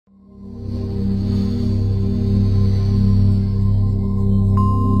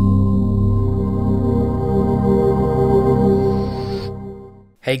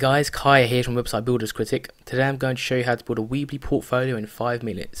Hey guys, Kaya here from website Builders Critic. Today I'm going to show you how to build a Weebly portfolio in 5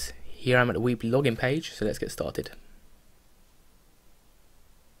 minutes. Here I'm at the Weebly login page, so let's get started.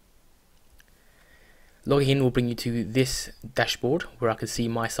 Logging in will bring you to this dashboard where I can see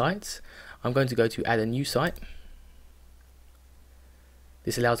my sites. I'm going to go to add a new site.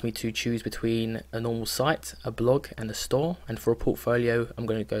 This allows me to choose between a normal site, a blog and a store, and for a portfolio I'm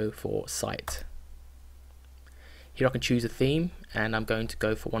going to go for site. Here I can choose a theme, and I'm going to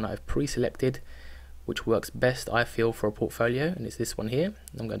go for one I've pre-selected, which works best I feel for a portfolio, and it's this one here.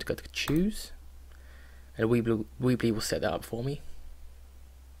 I'm going to go to choose, and Weebly will set that up for me.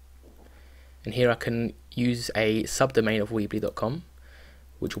 And here I can use a subdomain of weebly.com,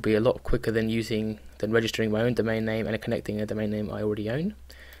 which will be a lot quicker than registering my own domain name and connecting a domain name I already own.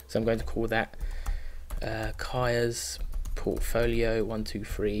 So I'm going to call that Kaya's portfolio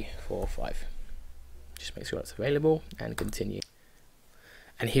 12345. Just make sure that's available and continue.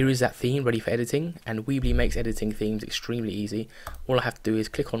 And here is that theme ready for editing, and Weebly makes editing themes extremely easy. All I have to do is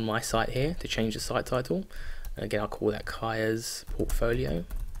click on my site here to change the site title, and again I'll call that Kaya's portfolio,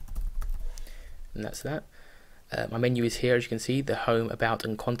 and that's that. My menu is here, as you can see, the home, about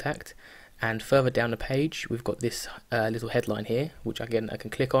and contact, and further down the page we've got this little headline here, which again I can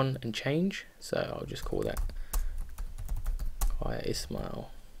click on and change. So I'll just call that Kaya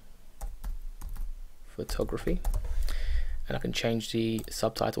Ismail photography, and I can change the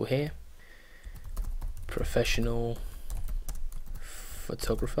subtitle here, professional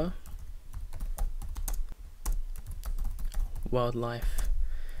photographer, wildlife,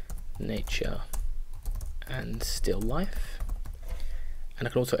 nature and still life. And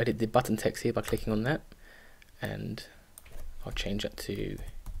I can also edit the button text here by clicking on that, and I'll change that to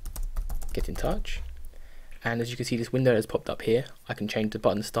get in touch. And as you can see, this window has popped up here. I can change the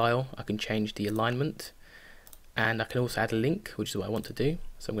button style, I can change the alignment, and I can also add a link, which is what I want to do.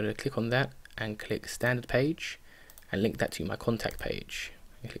 So I'm going to click on that and click standard page and link that to my contact page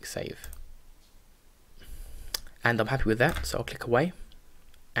and click save. And I'm happy with that, so I'll click away.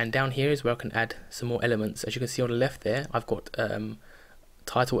 And down here is where I can add some more elements. As you can see on the left there, I've got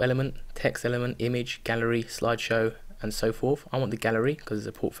title element, text element, image, gallery, slideshow, and so forth. I want the gallery because it's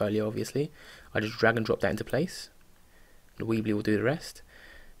a portfolio, obviously. I just drag and drop that into place. The Weebly will do the rest.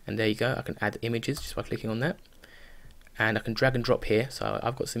 And there you go, I can add images just by clicking on that. And I can drag and drop here, so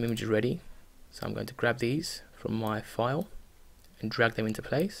I've got some images ready. So I'm going to grab these from my file and drag them into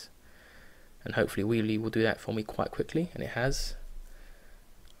place. And hopefully Weebly will do that for me quite quickly, and it has.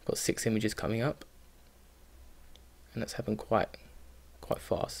 I've got 6 images coming up, and that's happened quite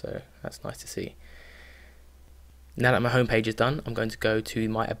fast, so that's nice to see. Now that my home page is done, I'm going to go to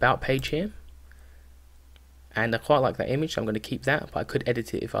my about page here, and I quite like that image, so I'm going to keep that, but I could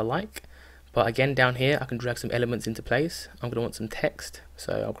edit it if I like. But again, down here I can drag some elements into place. I'm going to want some text,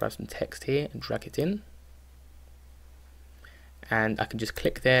 so I'll grab some text here and drag it in, and I can just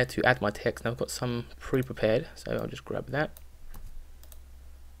click there to add my text. Now I've got some pre-prepared, so I'll just grab that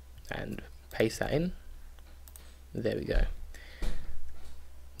and paste that in. There we go.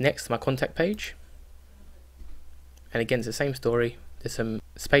 Next, my contact page, and again it's the same story. There's some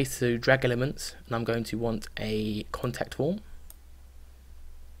space to drag elements, and I'm going to want a contact form,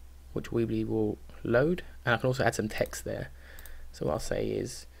 which Weebly will load, and I can also add some text there. So what I'll say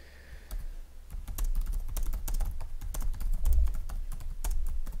is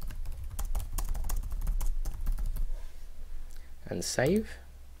and save.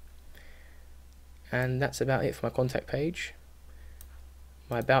 And that's about it for my contact page.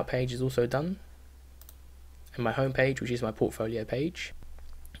 My about page is also done, and my home page, which is my portfolio page.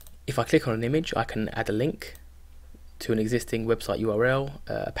 If I click on an image, I can add a link to an existing website URL,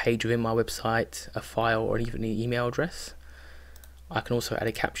 a page within my website, a file, or even an email address. I can also add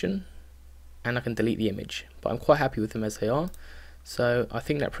a caption, and I can delete the image, but I'm quite happy with them as they are. So I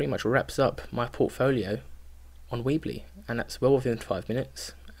think that pretty much wraps up my portfolio on Weebly, and that's well within 5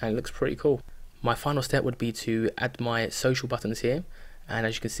 minutes, and it looks pretty cool. My final step would be to add my social buttons here, and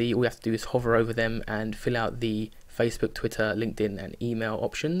as you can see, all we have to do is hover over them and fill out the Facebook, Twitter, LinkedIn and email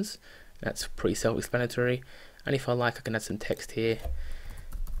options. That's pretty self-explanatory, and if I like, I can add some text here,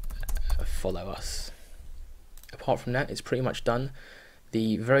 follow us. Apart from that, it's pretty much done.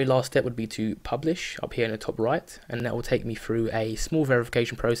 The very last step would be to publish up here in the top right, and that will take me through a small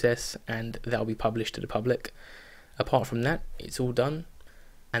verification process, and that will be published to the public. Apart from that, it's all done.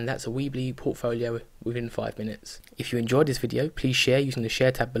 And that's a Weebly portfolio within 5 minutes. If you enjoyed this video, please share using the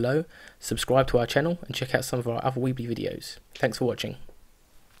share tab below, subscribe to our channel, and check out some of our other Weebly videos. Thanks for watching.